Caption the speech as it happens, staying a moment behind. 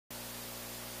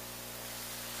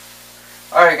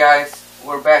Alright guys,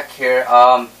 we're back here.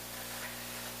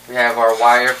 We have our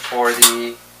wire for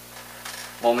the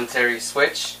momentary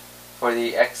switch for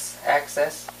the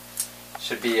X-axis.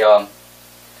 Should be at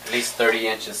least 30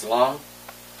 inches long,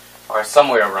 or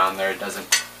somewhere around there. It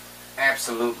doesn't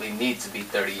absolutely need to be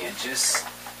 30 inches.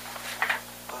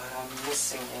 But I'm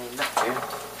missing a nut here.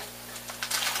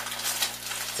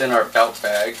 It's in our belt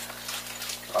bag.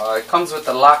 It comes with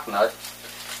a lock nut.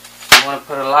 If you want to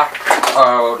put a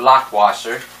lock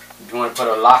washer, if you want to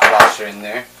put a lock washer in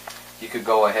there, you could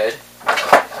go ahead.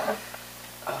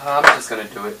 I'm just going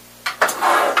to do it.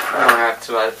 I don't have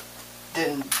to. I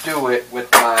didn't do it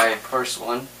with my first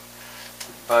one.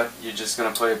 But you're just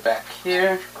going to put it back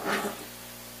here.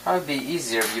 Probably be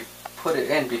easier if you put it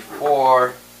in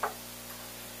before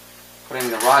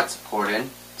putting the rod support in.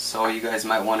 So you guys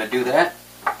might want to do that,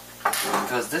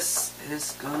 because this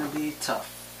is going to be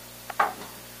tough.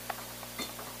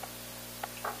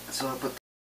 So I put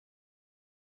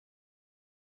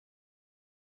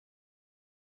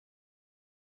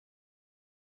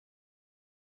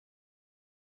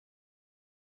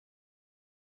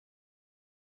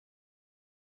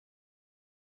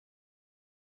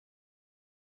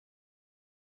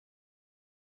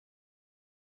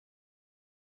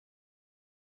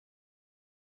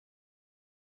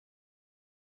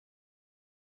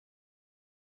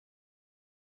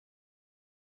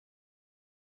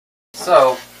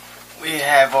So we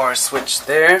have our switch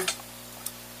there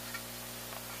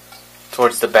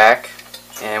towards the back,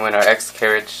 and when our X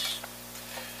carriage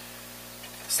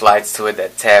slides to it,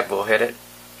 that tab will hit it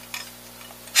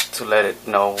to let it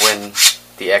know when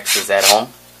the X is at home.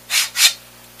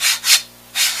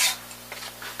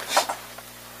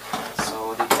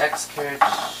 So the X carriage,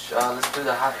 let's do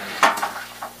the hot end.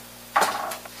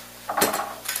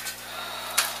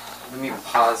 Let me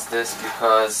pause this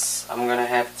because I'm going to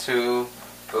have to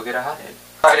go get a hothead.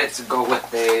 I decided to go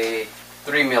with a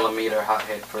 3mm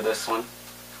hothead for this one.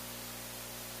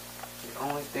 The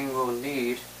only thing we'll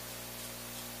need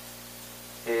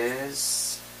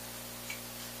is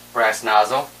brass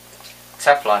nozzle,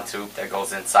 Teflon tube that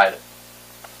goes inside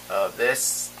of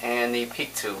this, and the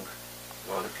PEEK tube.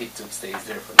 Well, the PEEK tube stays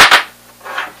there for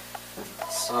now.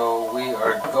 So we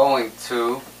are going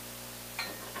to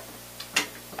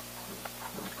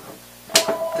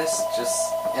this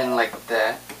just in like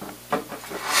that,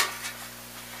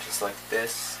 just like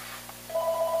this,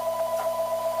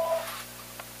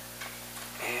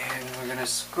 and we're gonna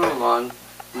screw on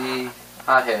the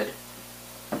hothead.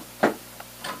 That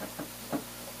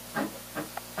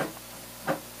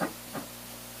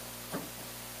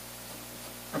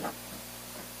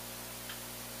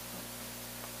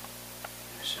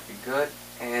should be good.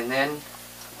 And then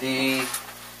the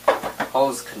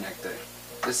hose connector.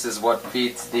 This is what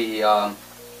feeds the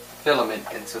filament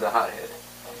into the hothead.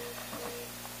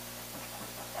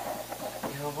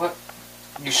 You know what?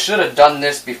 You should have done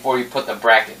this before you put the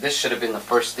bracket. This should have been the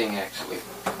first thing, actually.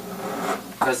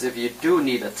 Because if you do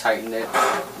need to tighten it,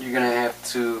 you're going to have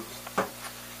to...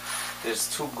 There's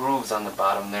two grooves on the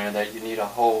bottom there that you need to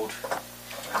hold.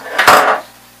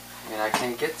 And I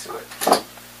can't get to it.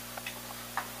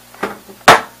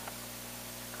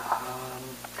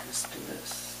 Let's do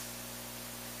this.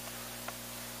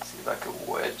 See if I could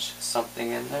wedge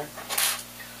something in there.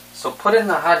 So put in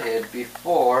the hothead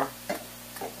before.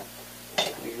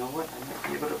 You know what? I might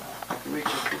be able to reach it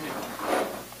through here.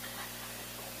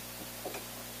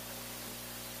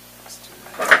 Let's do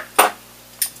that.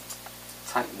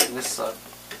 Tighten this up.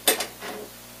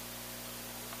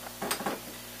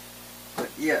 But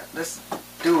yeah, let's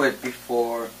do it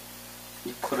before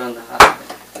you put on the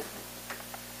hothead.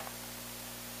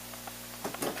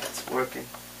 It's working.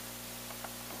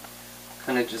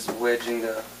 Kind of just wedging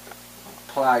the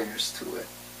pliers to it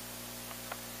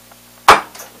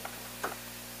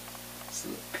so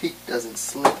the PEEK doesn't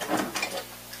slip.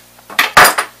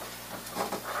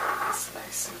 It's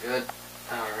nice and good.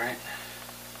 Alright.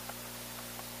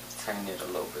 Let's tighten it a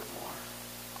little bit more.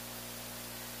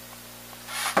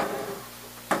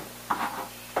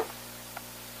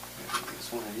 Maybe use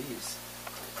one of these.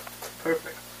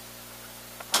 Perfect.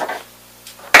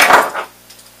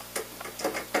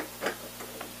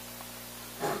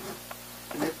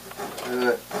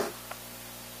 Good.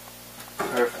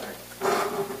 Perfect.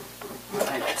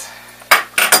 Right.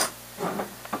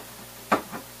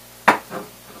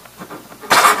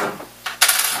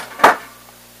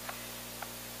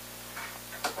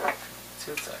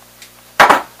 Too tight.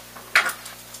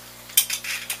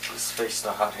 Let's face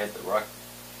the hothead the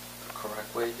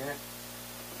correct way here.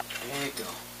 There you go.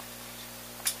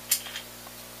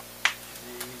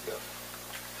 There you go.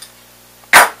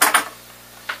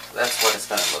 That's what it's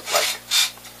going to look like.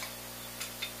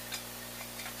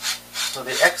 So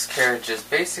the X carriage is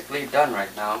basically done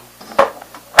right now.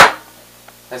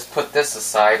 Let's put this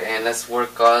aside and let's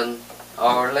work on,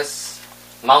 or let's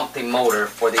mount the motor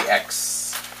for the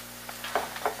X.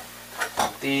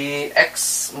 The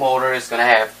X motor is going to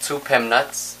have 2 PEM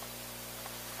nuts.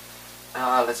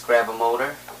 Let's grab a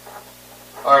motor.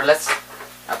 Or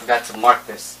I forgot to mark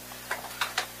this.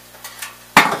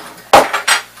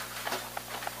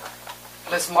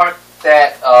 Let's mark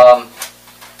that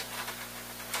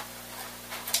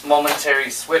momentary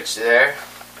switch there.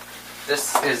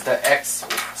 This is the X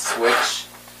switch,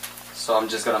 so I'm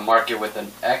just going to mark it with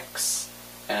an X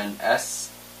and an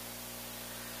S.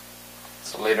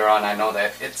 So later on I know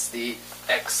that it's the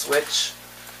X switch.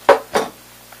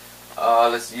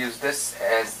 Let's use this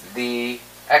as the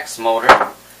X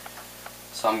motor.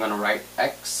 So I'm going to write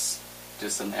X,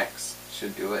 just an X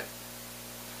should do it.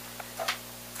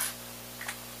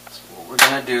 So what we're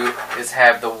going to do is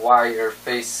have the wire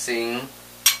facing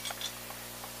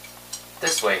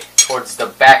this way, towards the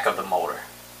back of the motor.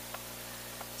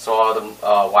 So all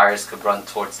the wires could run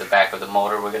towards the back of the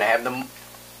motor. We're going to have the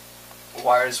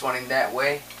wires running that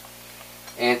way.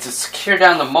 And to secure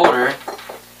down the motor,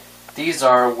 these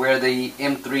are where the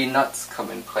M3 nuts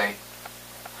come in play.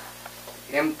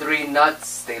 M3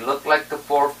 nuts, they look like the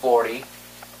 440,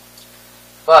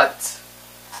 but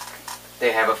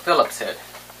they have a Phillips head.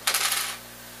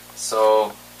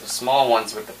 So the small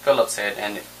ones with the Phillips head,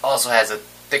 and it also has a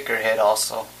thicker head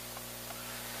also.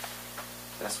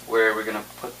 That's where we're going to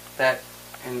put that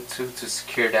into to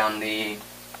secure down the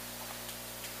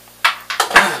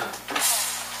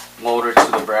motor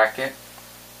to the bracket.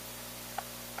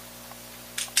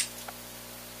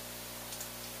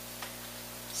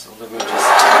 So let me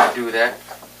just do that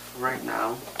right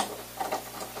now.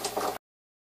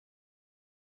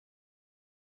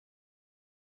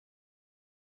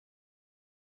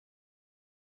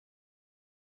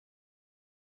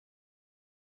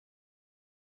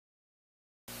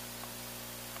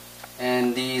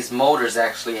 And these motors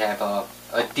actually have a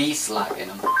D slot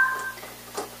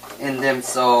in them,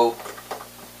 so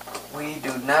we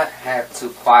do not have to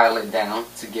file it down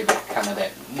to give it kind of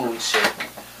that moon shape.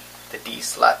 The D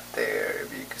slot there,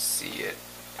 if you can see it,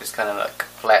 there's kind of like a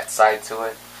flat side to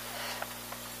it.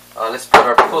 Let's put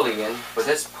our pulley in. For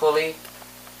this pulley,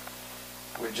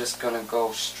 we're just going to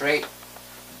go straight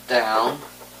down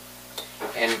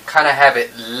and kind of have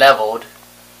it leveled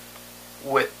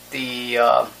with the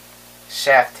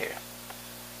shaft here.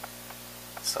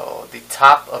 So the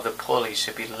top of the pulley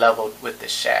should be leveled with the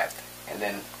shaft, and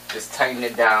then just tighten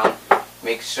it down.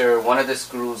 Make sure one of the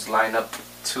screws line up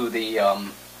to the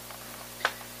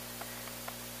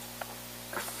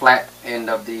flat end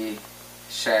of the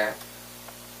shaft.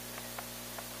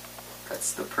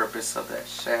 That's the purpose of that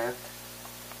shaft.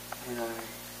 And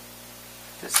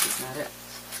this is not it.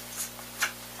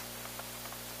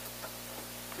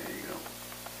 There you go.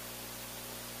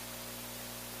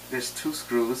 There's 2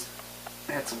 screws.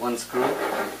 That's 1 screw.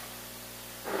 And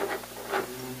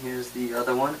here's the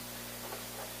other one.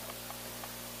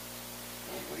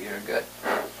 And we are good.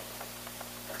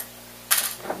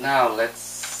 Now let's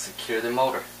secure the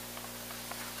motor.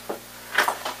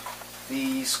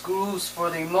 The screws for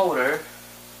the motor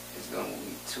is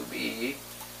going to be,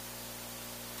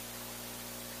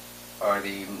 or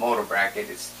the motor bracket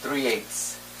is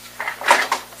 3/8.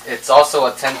 It's also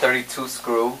a 1032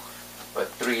 screw,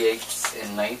 but 3/8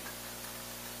 in length.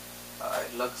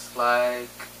 It looks like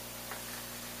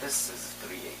this is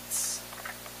 3/8.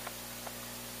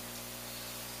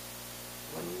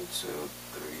 1, 2,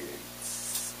 3/8.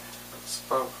 Looks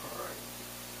about right.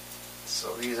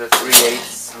 So these are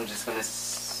 3/8. I'm just gonna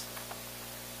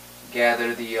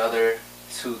gather the other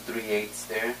 2 3/8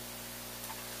 there,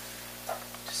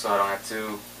 just so I don't have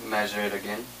to measure it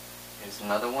again. Here's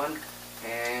another one,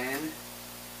 and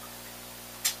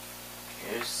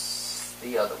here's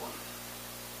the other one.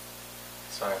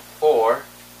 So I have 4.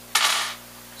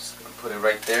 Just gonna put it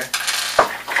right there.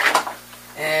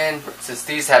 And since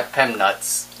these have PEM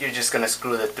nuts, you're just gonna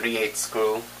screw the 3/8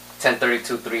 screw,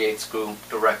 1032 3/8 screw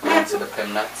directly into the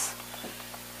PEM nuts.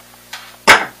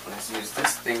 Let's use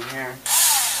this thing here.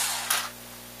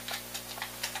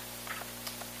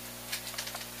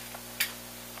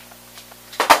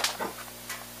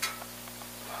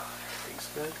 Everything's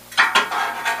good.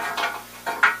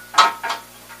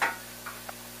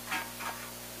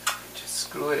 Just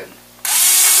screw it in.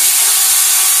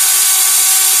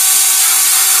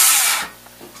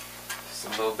 Just a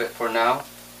little bit for now.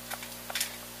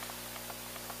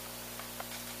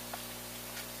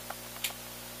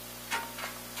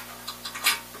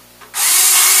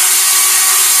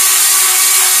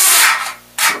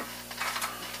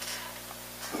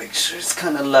 Make sure it's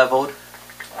kind of leveled.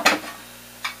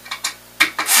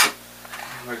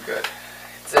 We're good.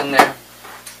 It's in there.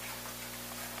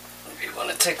 If you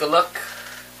want to take a look.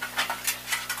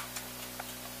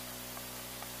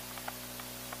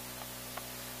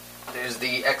 There's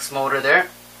the X motor there.